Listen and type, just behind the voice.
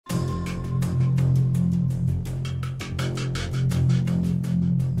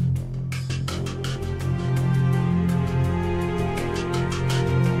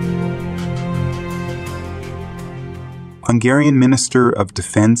Hungarian Minister of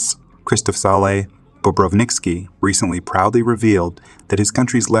Defense Christoph Szalay-Bobrovniczky recently proudly revealed that his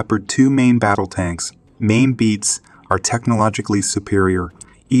country's Leopard 2 main battle tanks, MBTs, are technologically superior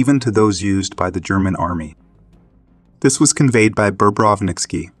even to those used by the German Army. This was conveyed by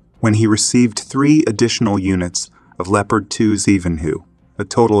Bobrovniczky when he received 3 additional units of Leopard 2 Zevenhu. A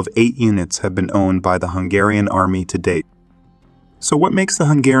total of 8 units have been owned by the Hungarian Army to date. So what makes the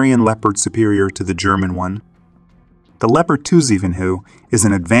Hungarian Leopard superior to the German one? The Leopard 2 Zevenhu is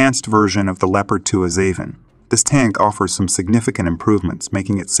an advanced version of the Leopard 2 Azavan. This tank offers some significant improvements,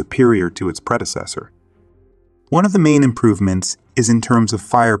 making it superior to its predecessor. One of the main improvements is in terms of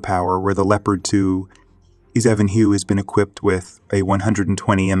firepower, where the Leopard 2 Zevenhu has been equipped with a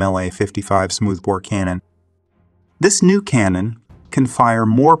 120 MLA 55 smoothbore cannon. This new cannon can fire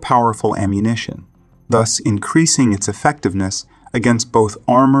more powerful ammunition, thus increasing its effectiveness against both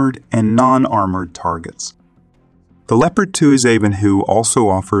armored and non-armored targets. The Leopard 2 Zevenhu also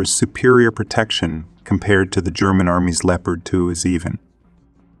offers superior protection compared to the German Army's Leopard 2 Azavan.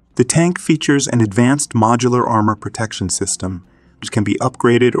 The tank features an advanced modular armor protection system which can be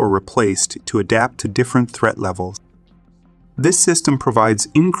upgraded or replaced to adapt to different threat levels. This system provides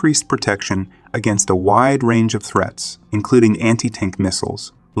increased protection against a wide range of threats, including anti-tank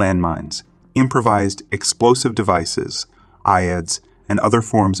missiles, landmines, improvised explosive devices, IEDs, and other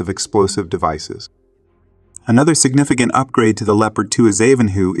forms of explosive devices. Another significant upgrade to the Leopard 2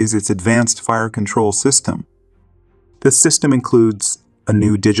 Zevenhu is its advanced fire control system. This system includes a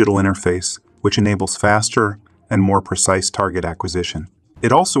new digital interface, which enables faster and more precise target acquisition.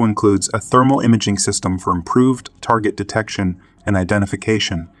 It also includes a thermal imaging system for improved target detection and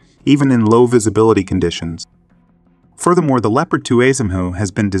identification, even in low visibility conditions. Furthermore, the Leopard 2 Zevenhu has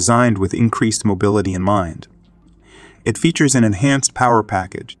been designed with increased mobility in mind. It features an enhanced power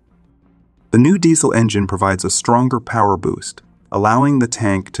package. The new diesel engine provides a stronger power boost, allowing the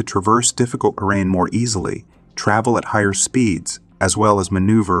tank to traverse difficult terrain more easily, travel at higher speeds, as well as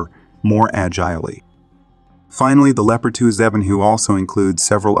maneuver more agilely. Finally, the Leopard 2 Zevenhu also includes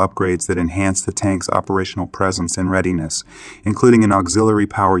several upgrades that enhance the tank's operational presence and readiness, including an auxiliary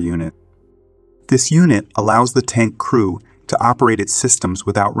power unit. This unit allows the tank crew to operate its systems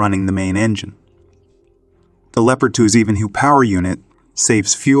without running the main engine. The Leopard 2 Zevenhu power unit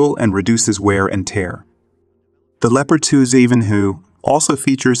saves fuel and reduces wear and tear. The Leopard 2 Zevenhu also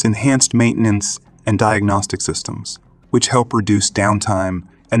features enhanced maintenance and diagnostic systems, which help reduce downtime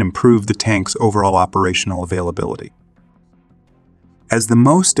and improve the tank's overall operational availability. As the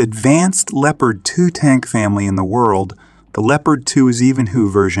most advanced Leopard 2 tank family in the world, the Leopard 2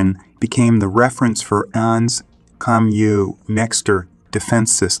 Zevenhu version became the reference for AN's Nexter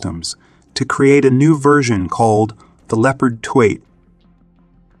defense systems to create a new version called the Leopard 2.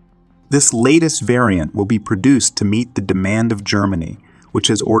 This latest variant will be produced to meet the demand of Germany, which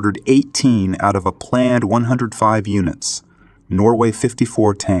has ordered 18 out of a planned 105 units, Norway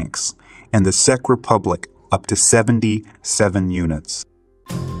 54 tanks, and the Czech Republic up to 77 units.